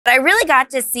But I really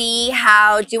got to see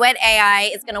how Duet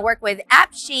AI is going to work with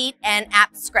AppSheet and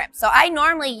AppScript. So I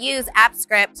normally use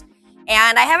AppScript,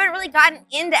 and I haven't really gotten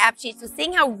into AppSheet. So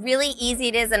seeing how really easy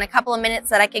it is in a couple of minutes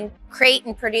that I can create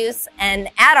and produce and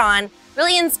add on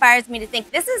really inspires me to think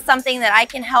this is something that I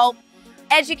can help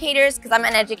educators, because I'm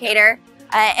an educator,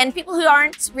 and people who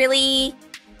aren't really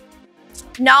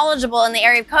knowledgeable in the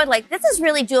area of code. Like, this is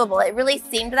really doable. It really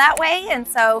seemed that way. And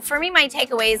so for me, my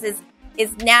takeaways is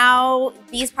now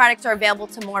these products are available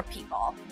to more people.